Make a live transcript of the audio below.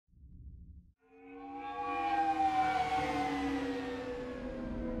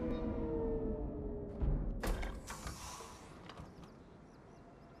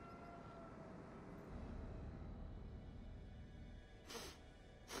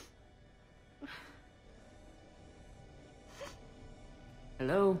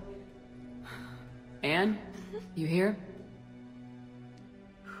Hello? Anne? You here?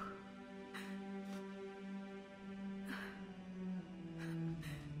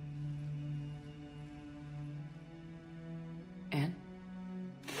 Anne?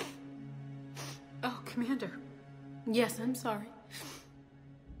 Oh, Commander. Yes, I'm sorry.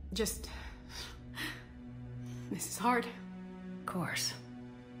 Just... This is hard. Of course.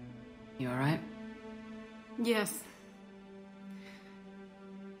 You alright? Yes.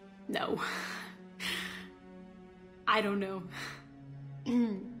 No. I don't know.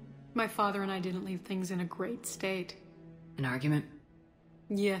 My father and I didn't leave things in a great state. An argument?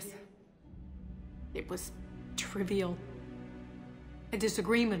 Yes. It was trivial. A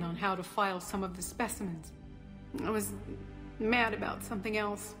disagreement on how to file some of the specimens. I was mad about something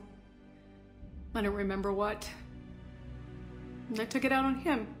else. I don't remember what. And I took it out on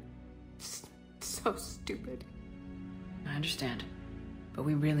him. So stupid. I understand. But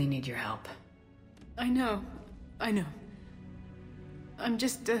we really need your help. I know. I'm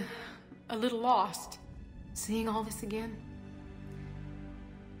just a little lost. Seeing all this again.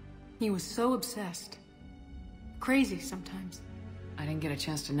 He was so obsessed. Crazy sometimes. I didn't get a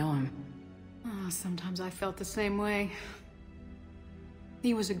chance to know him. Oh, sometimes I felt the same way.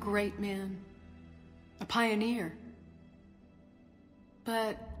 He was a great man. A pioneer.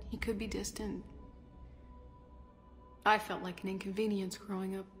 But he could be distant. I felt like an inconvenience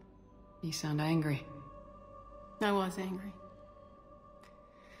growing up. You sound angry. I was angry.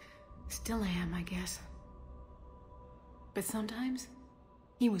 Still am, I guess. But sometimes,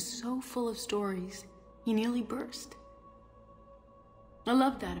 he was so full of stories, he nearly burst. I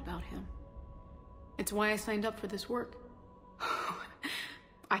love that about him. It's why I signed up for this work.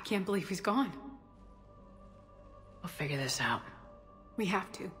 I can't believe he's gone. We'll figure this out. We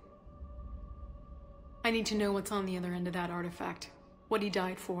have to. I need to know what's on the other end of that artifact. What he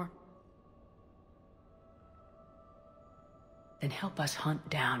died for. Then help us hunt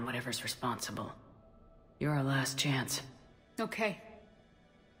down whatever's responsible. You're our last chance. Okay.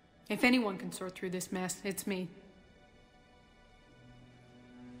 If anyone can sort through this mess, it's me.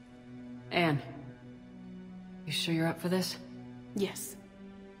 Anne, you sure you're up for this? Yes.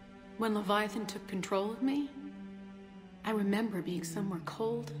 When Leviathan took control of me, I remember being somewhere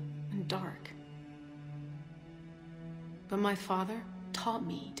cold and dark. But my father taught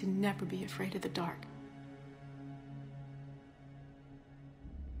me to never be afraid of the dark.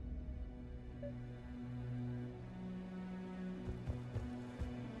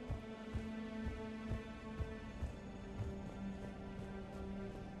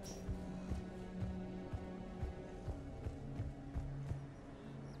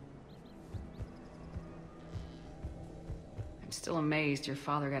 I'm still amazed your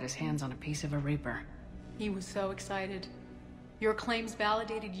father got his hands on a piece of a Reaper. He was so excited. Your claims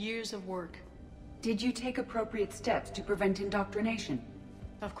validated years of work. Did you take appropriate steps to prevent indoctrination?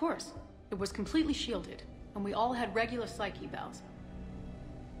 Of course. It was completely shielded, and we all had regular psych evals.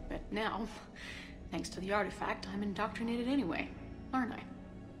 But now, thanks to the artifact, I'm indoctrinated anyway, aren't I?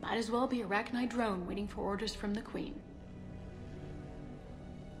 Might as well be a Arachnite drone waiting for orders from the Queen.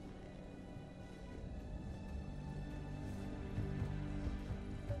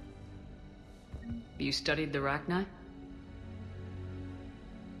 You studied the Arachnite?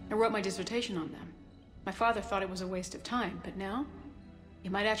 I wrote my dissertation on them. My father thought it was a waste of time, but now, it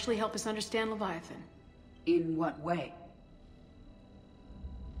might actually help us understand Leviathan. In what way?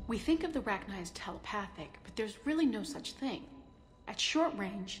 We think of the Arachnite as telepathic, but there's really no such thing. At short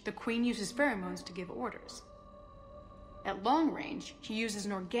range, the Queen uses pheromones to give orders. At long range, she uses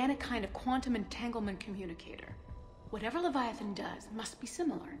an organic kind of quantum entanglement communicator. Whatever Leviathan does must be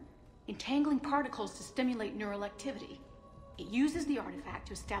similar, entangling particles to stimulate neural activity. It uses the artifact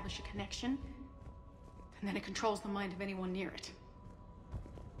to establish a connection, and then it controls the mind of anyone near it.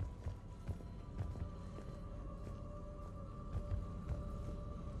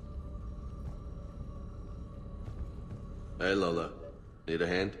 Hey, Lola. Need a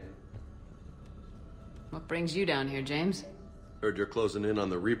hand? What brings you down here, James? Heard you're closing in on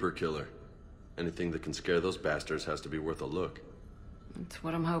the Reaper killer. Anything that can scare those bastards has to be worth a look. That's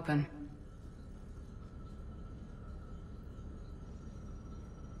what I'm hoping.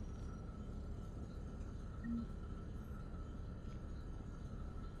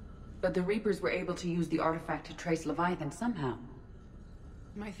 But the Reapers were able to use the artifact to trace Leviathan somehow.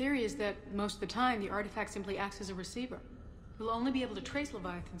 My theory is that most of the time, the artifact simply acts as a receiver. We'll only be able to trace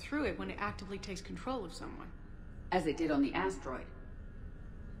Leviathan through it when it actively takes control of someone. As it did on the asteroid.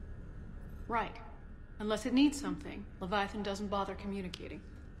 Right. Unless it needs something, Leviathan doesn't bother communicating.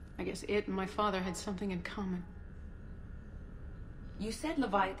 I guess it and my father had something in common. You said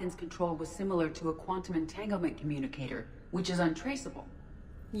Leviathan's control was similar to a quantum entanglement communicator, which is untraceable.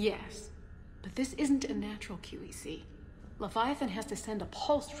 Yes, but this isn't a natural QEC. Leviathan has to send a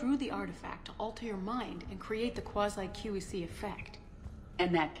pulse through the artifact to alter your mind and create the quasi-QEC effect.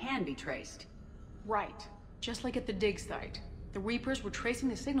 And that can be traced. Right. Just like at the dig site. The Reapers were tracing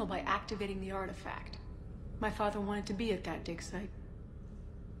the signal by activating the artifact. My father wanted to be at that dig site.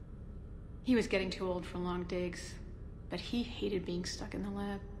 He was getting too old for long digs, but he hated being stuck in the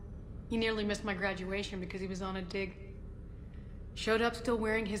lab. He nearly missed my graduation because he was on a dig. Showed up still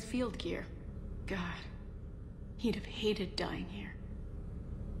wearing his field gear. God, he'd have hated dying here.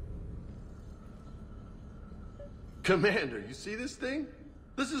 Commander, you see this thing?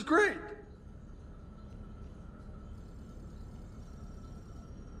 This is great!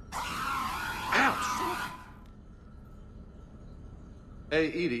 Ouch! Hey,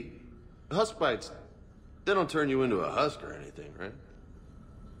 Edie, husk bites, they don't turn you into a husk or anything, right?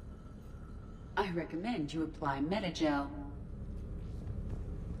 I recommend you apply Metagel.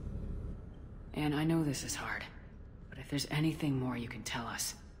 And I know this is hard, but if there's anything more you can tell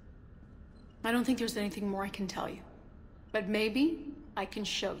us. I don't think there's anything more I can tell you. But maybe I can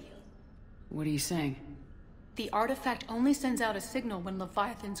show you. What are you saying? The artifact only sends out a signal when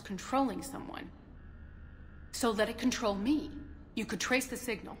Leviathan's controlling someone. So let it control me. You could trace the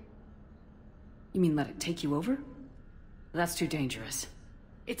signal. You mean let it take you over? That's too dangerous.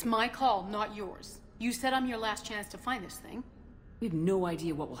 It's my call, not yours. You said I'm your last chance to find this thing. We have no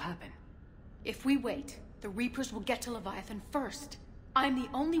idea what will happen. If we wait, the Reapers will get to Leviathan first. I'm the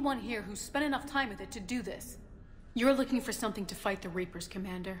only one here who's spent enough time with it to do this. You're looking for something to fight the Reapers,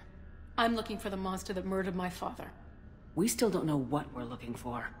 Commander. I'm looking for the monster that murdered my father. We still don't know what we're looking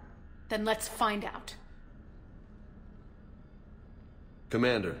for. Then let's find out.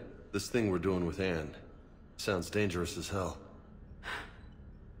 Commander, this thing we're doing with Anne sounds dangerous as hell.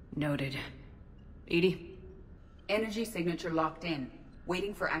 Noted. Edie? Energy signature locked in,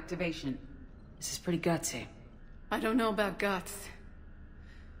 waiting for activation. This is pretty gutsy. I don't know about guts.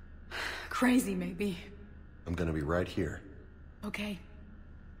 Crazy, maybe. I'm gonna be right here. Okay.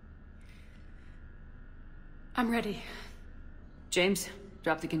 I'm ready. James,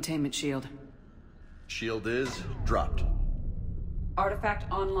 drop the containment shield. Shield is dropped.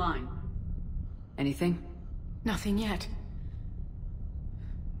 Artifact online. Anything? Nothing yet.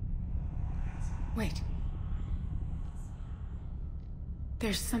 Wait.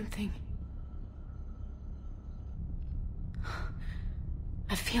 There's something.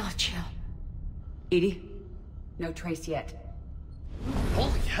 I feel a chill. Edie? No trace yet.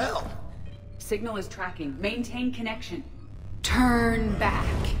 Holy hell! Signal is tracking. Maintain connection. Turn back.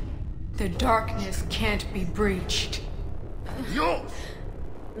 The darkness can't be breached. Yo!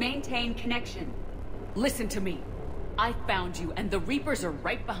 Maintain connection. Listen to me. I found you, and the Reapers are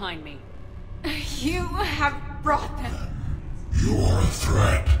right behind me. You have brought them. You are a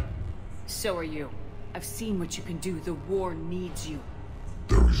threat. So are you. I've seen what you can do. The war needs you.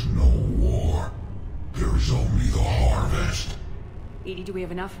 There is no war. There is only the harvest. Edie, do we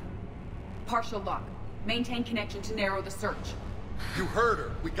have enough? Partial lock. Maintain connection to narrow the search. You heard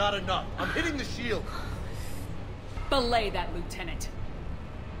her. We got enough. I'm hitting the shield. Belay that, Lieutenant.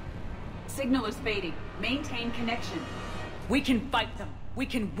 Signal is fading. Maintain connection. We can fight them. We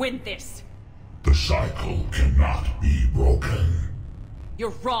can win this. The cycle cannot be broken.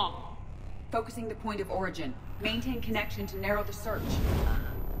 You're wrong. Focusing the point of origin. Maintain connection to narrow the search.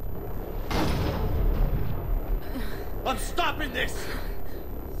 I'm stopping this!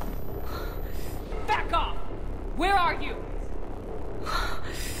 Back off! Where are you?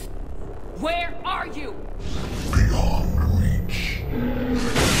 Where are you? Beyond reach.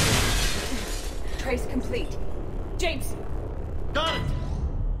 Trace complete. James! Got it!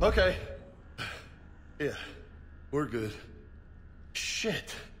 Okay. Yeah, we're good.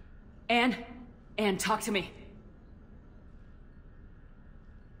 Shit. Anne, talk to me.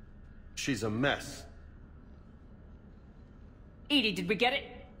 She's a mess. Edie, did we get it?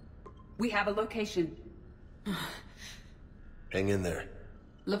 We have a location. Hang in there.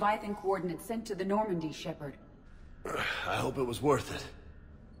 Leviathan coordinates sent to the Normandy, Shepard. I hope it was worth it.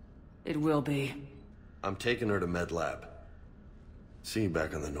 It will be. I'm taking her to Med Lab. See you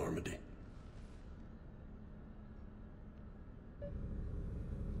back on the Normandy.